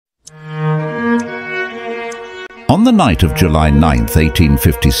On the night of July 9th,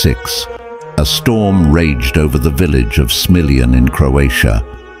 1856, a storm raged over the village of Smiljan in Croatia.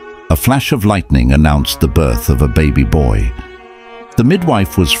 A flash of lightning announced the birth of a baby boy. The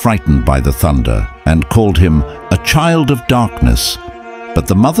midwife was frightened by the thunder and called him a child of darkness, but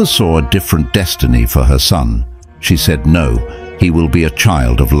the mother saw a different destiny for her son. She said, "No, he will be a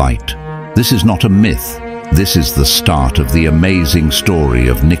child of light." This is not a myth. This is the start of the amazing story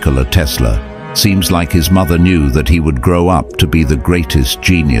of Nikola Tesla. Seems like his mother knew that he would grow up to be the greatest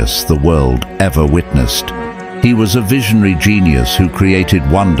genius the world ever witnessed. He was a visionary genius who created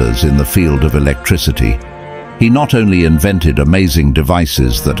wonders in the field of electricity. He not only invented amazing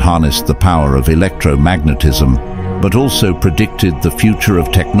devices that harnessed the power of electromagnetism, but also predicted the future of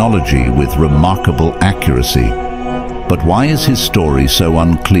technology with remarkable accuracy. But why is his story so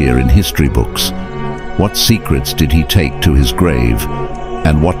unclear in history books? What secrets did he take to his grave?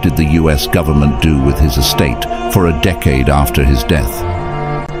 And what did the US government do with his estate for a decade after his death?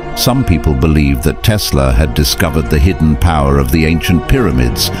 Some people believe that Tesla had discovered the hidden power of the ancient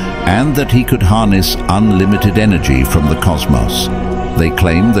pyramids and that he could harness unlimited energy from the cosmos. They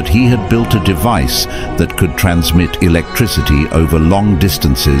claim that he had built a device that could transmit electricity over long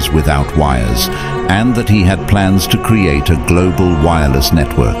distances without wires, and that he had plans to create a global wireless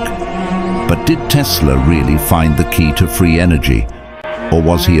network. But did Tesla really find the key to free energy? Or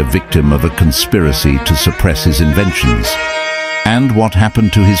was he a victim of a conspiracy to suppress his inventions? And what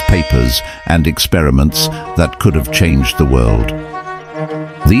happened to his papers and experiments that could have changed the world?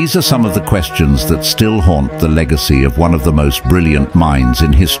 These are some of the questions that still haunt the legacy of one of the most brilliant minds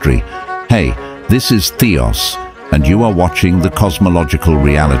in history. Hey, this is Theos, and you are watching The Cosmological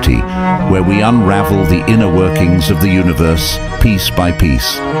Reality, where we unravel the inner workings of the universe piece by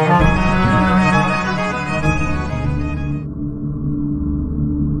piece.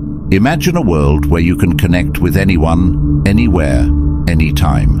 Imagine a world where you can connect with anyone, anywhere,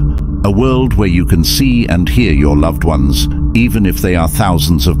 anytime. A world where you can see and hear your loved ones, even if they are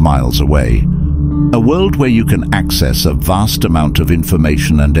thousands of miles away. A world where you can access a vast amount of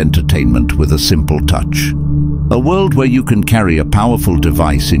information and entertainment with a simple touch. A world where you can carry a powerful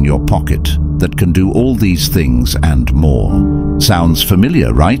device in your pocket that can do all these things and more. Sounds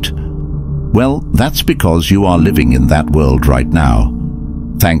familiar, right? Well, that's because you are living in that world right now.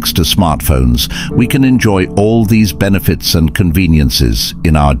 Thanks to smartphones, we can enjoy all these benefits and conveniences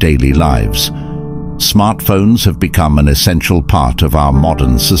in our daily lives. Smartphones have become an essential part of our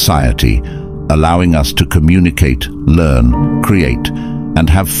modern society, allowing us to communicate, learn, create, and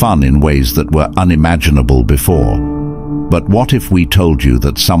have fun in ways that were unimaginable before. But what if we told you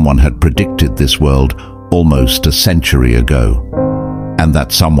that someone had predicted this world almost a century ago? And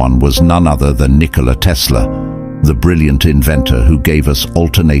that someone was none other than Nikola Tesla, the brilliant inventor who gave us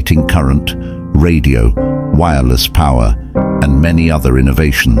alternating current, radio, wireless power, and many other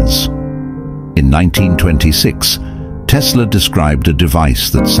innovations. In 1926, Tesla described a device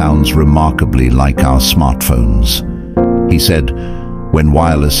that sounds remarkably like our smartphones. He said, "When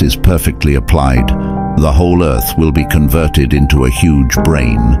wireless is perfectly applied, the whole Earth will be converted into a huge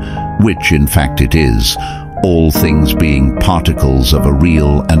brain," which in fact it is, all things being particles of a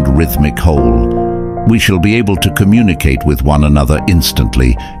real and rhythmic whole. We shall be able to communicate with one another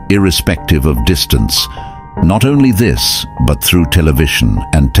instantly, irrespective of distance. Not only this, but through television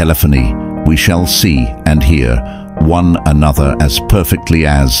and telephony, we shall see and hear one another as perfectly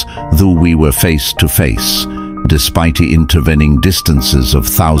as though we were face to face, despite the intervening distances of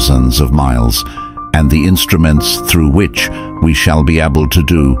thousands of miles, and the instruments through which we shall be able to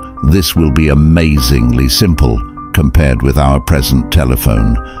do this will be amazingly simple compared with our present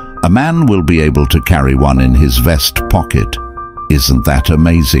telephone. A man will be able to carry one in his vest pocket. Isn't that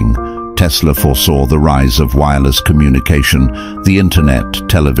amazing? Tesla foresaw the rise of wireless communication, the internet,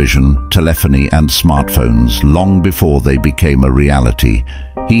 television, telephony, and smartphones long before they became a reality.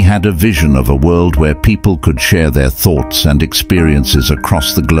 He had a vision of a world where people could share their thoughts and experiences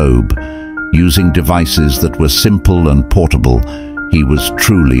across the globe. Using devices that were simple and portable, he was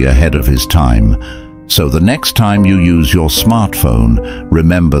truly ahead of his time. So the next time you use your smartphone,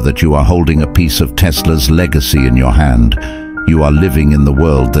 remember that you are holding a piece of Tesla's legacy in your hand. You are living in the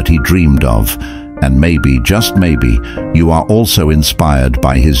world that he dreamed of, and maybe, just maybe, you are also inspired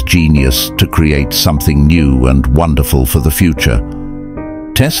by his genius to create something new and wonderful for the future.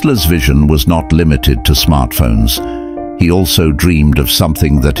 Tesla's vision was not limited to smartphones. He also dreamed of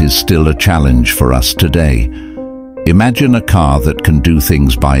something that is still a challenge for us today. Imagine a car that can do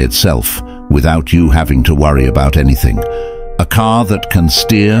things by itself, without you having to worry about anything. A car that can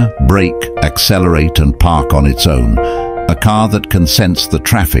steer, brake, accelerate and park on its own. A car that can sense the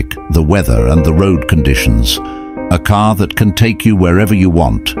traffic, the weather and the road conditions. A car that can take you wherever you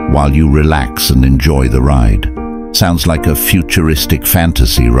want while you relax and enjoy the ride. Sounds like a futuristic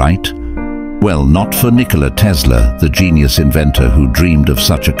fantasy, right? Well, not for Nikola Tesla, the genius inventor who dreamed of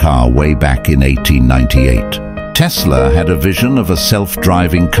such a car way back in 1898. Tesla had a vision of a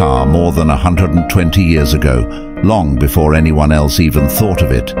self-driving car more than 120 years ago, long before anyone else even thought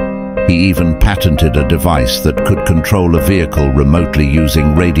of it. He even patented a device that could control a vehicle remotely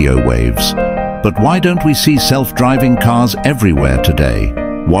using radio waves. But why don't we see self-driving cars everywhere today?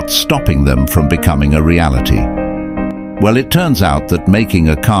 What's stopping them from becoming a reality? Well, it turns out that making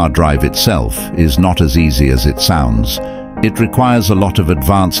a car drive itself is not as easy as it sounds. It requires a lot of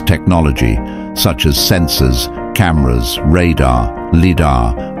advanced technology, such as sensors, cameras, radar,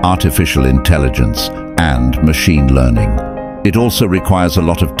 LiDAR, artificial intelligence, and machine learning. It also requires a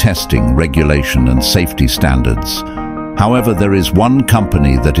lot of testing, regulation, and safety standards. However, there is one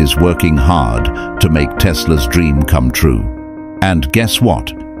company that is working hard to make Tesla's dream come true. And guess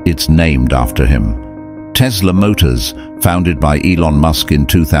what? It's named after him. Tesla Motors, founded by Elon Musk in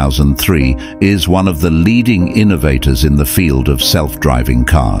 2003, is one of the leading innovators in the field of self-driving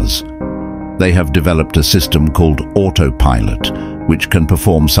cars. They have developed a system called Autopilot, which can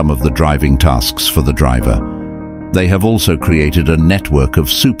perform some of the driving tasks for the driver. They have also created a network of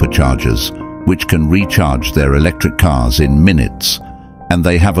superchargers, which can recharge their electric cars in minutes, and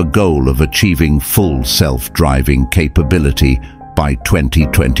they have a goal of achieving full self-driving capability by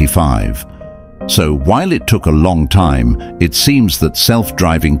 2025. So while it took a long time, it seems that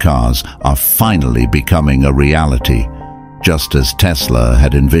self-driving cars are finally becoming a reality, just as Tesla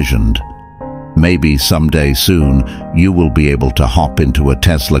had envisioned. Maybe someday soon you will be able to hop into a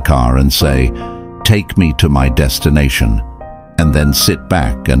Tesla car and say, "Take me to my destination," and then sit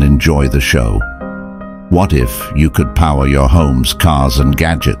back and enjoy the show. What if you could power your homes, cars and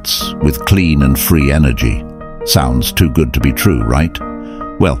gadgets with clean and free energy? Sounds too good to be true, right?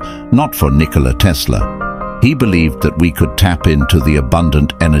 Well, not for Nikola Tesla. He believed that we could tap into the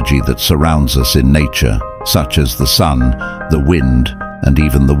abundant energy that surrounds us in nature, such as the sun, the wind, and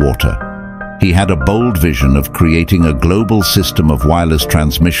even the water. He had a bold vision of creating a global system of wireless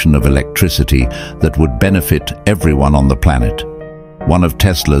transmission of electricity that would benefit everyone on the planet. One of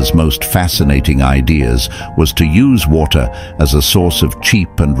Tesla's most fascinating ideas was to use water as a source of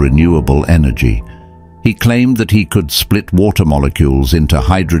cheap and renewable energy. He claimed that he could split water molecules into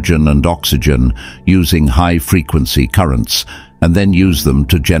hydrogen and oxygen using high-frequency currents and then use them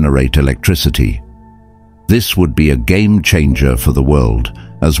to generate electricity. This would be a game changer for the world,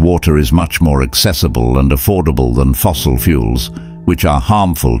 as water is much more accessible and affordable than fossil fuels, which are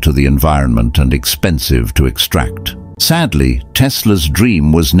harmful to the environment and expensive to extract. Sadly, Tesla's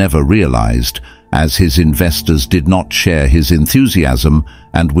dream was never realized, as his investors did not share his enthusiasm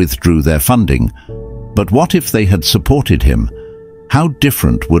and withdrew their funding. But what if they had supported him? How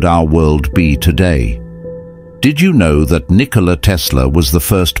different would our world be today? Did you know that Nikola Tesla was the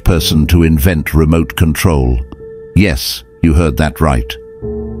first person to invent remote control? Yes, you heard that right.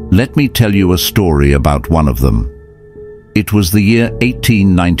 Let me tell you a story about one of them. It was the year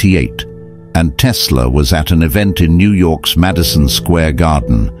 1898, and Tesla was at an event in New York's Madison Square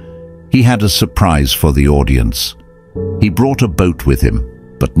Garden. He had a surprise for the audience. He brought a boat with him,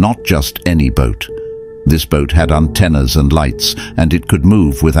 but not just any boat. This boat had antennas and lights, and it could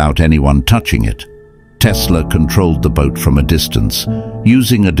move without anyone touching it. Tesla controlled the boat from a distance,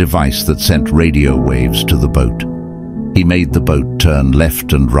 using a device that sent radio waves to the boat. He made the boat turn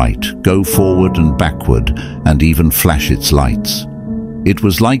left and right, go forward and backward, and even flash its lights. It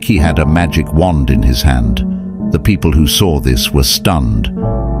was like he had a magic wand in his hand. The people who saw this were stunned.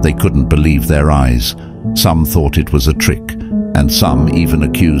 They couldn't believe their eyes. Some thought it was a trick, and some even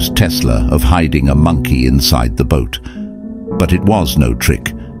accused Tesla of hiding a monkey inside the boat. But it was no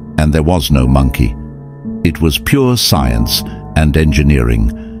trick, and there was no monkey. It was pure science and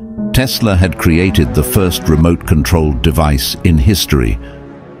engineering. Tesla had created the first remote-controlled device in history,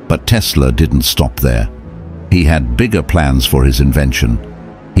 but Tesla didn't stop there. He had bigger plans for his invention.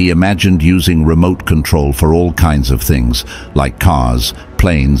 He imagined using remote control for all kinds of things, like cars,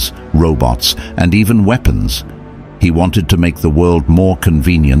 planes, robots, and even weapons. He wanted to make the world more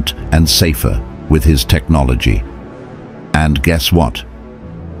convenient and safer with his technology. And guess what?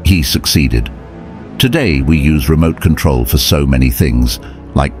 He succeeded. Today we use remote control for so many things,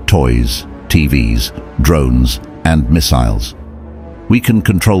 like toys, TVs, drones, and missiles. We can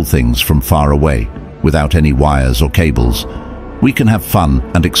control things from far away, without any wires or cables. We can have fun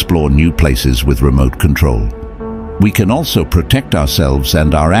and explore new places with remote control. We can also protect ourselves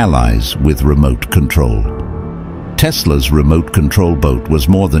and our allies with remote control. Tesla's remote control boat was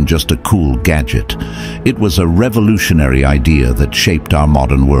more than just a cool gadget. It was a revolutionary idea that shaped our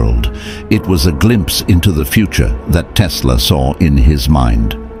modern world. It was a glimpse into the future that Tesla saw in his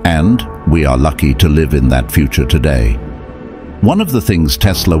mind. And we are lucky to live in that future today. One of the things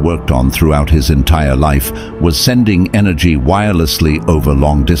Tesla worked on throughout his entire life was sending energy wirelessly over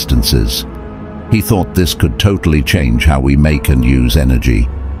long distances. He thought this could totally change how we make and use energy.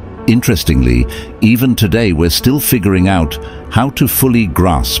 Interestingly, even today we're still figuring out how to fully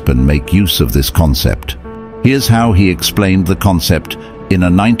grasp and make use of this concept. Here's how he explained the concept in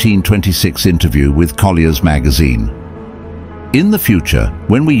a 1926 interview with Collier's magazine. In the future,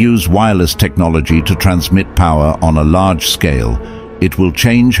 when we use wireless technology to transmit power on a large scale, it will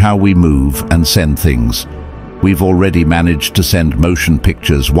change how we move and send things. We've already managed to send motion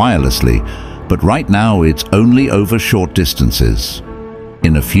pictures wirelessly, but right now it's only over short distances.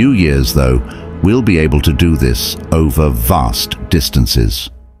 In a few years, though, we'll be able to do this over vast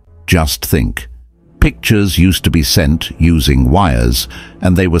distances. Just think. Pictures used to be sent using wires,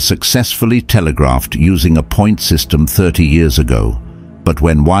 and they were successfully telegraphed using a point system 30 years ago. But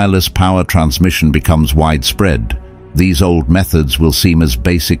when wireless power transmission becomes widespread, these old methods will seem as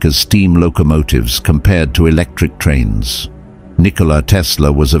basic as steam locomotives compared to electric trains. Nikola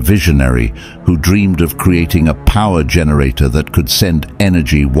Tesla was a visionary who dreamed of creating a power generator that could send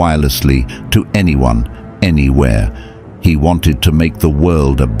energy wirelessly to anyone, anywhere. He wanted to make the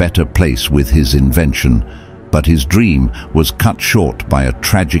world a better place with his invention, but his dream was cut short by a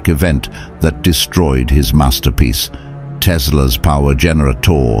tragic event that destroyed his masterpiece. Tesla's power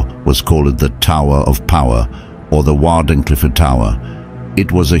generator was called the Tower of Power, or the Wardenclyffe Tower.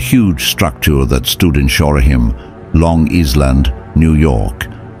 It was a huge structure that stood in Shoreham, Long Island, New York.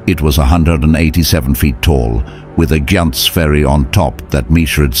 It was 187 feet tall, with a Gjantsferry on top that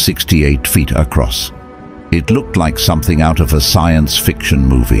measured 68 feet across. It looked like something out of a science fiction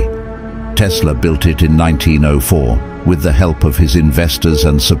movie. Tesla built it in 1904 with the help of his investors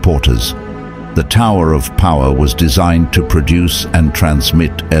and supporters. The Tower of Power was designed to produce and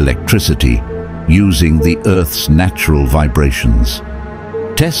transmit electricity using the Earth's natural vibrations.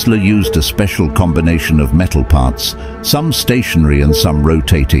 Tesla used a special combination of metal parts, some stationary and some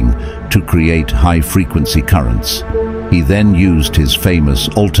rotating, to create high-frequency currents. He then used his famous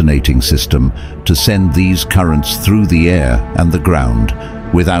alternating system to send these currents through the air and the ground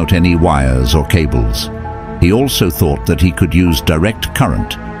without any wires or cables. He also thought that he could use direct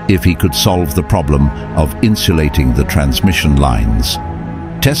current if he could solve the problem of insulating the transmission lines.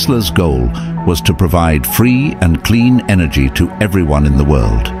 Tesla's goal was to provide free and clean energy to everyone in the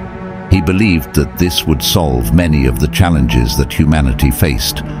world. He believed that this would solve many of the challenges that humanity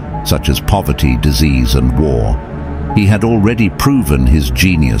faced, such as poverty, disease, and war. He had already proven his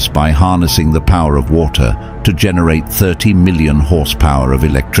genius by harnessing the power of water to generate 30 million horsepower of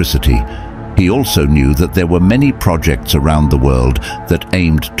electricity. He also knew that there were many projects around the world that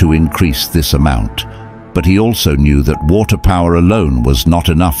aimed to increase this amount. But he also knew that water power alone was not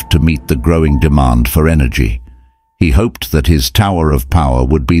enough to meet the growing demand for energy. He hoped that his Tower of Power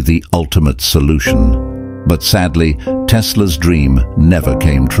would be the ultimate solution. But sadly, Tesla's dream never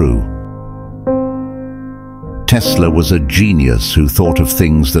came true. Tesla was a genius who thought of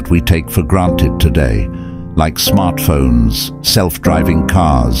things that we take for granted today, like smartphones, self-driving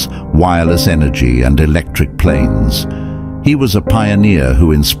cars, wireless energy, and electric planes. He was a pioneer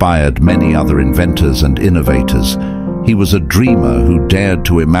who inspired many other inventors and innovators. He was a dreamer who dared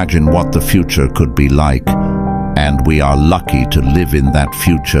to imagine what the future could be like, and we are lucky to live in that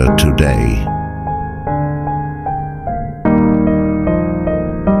future today.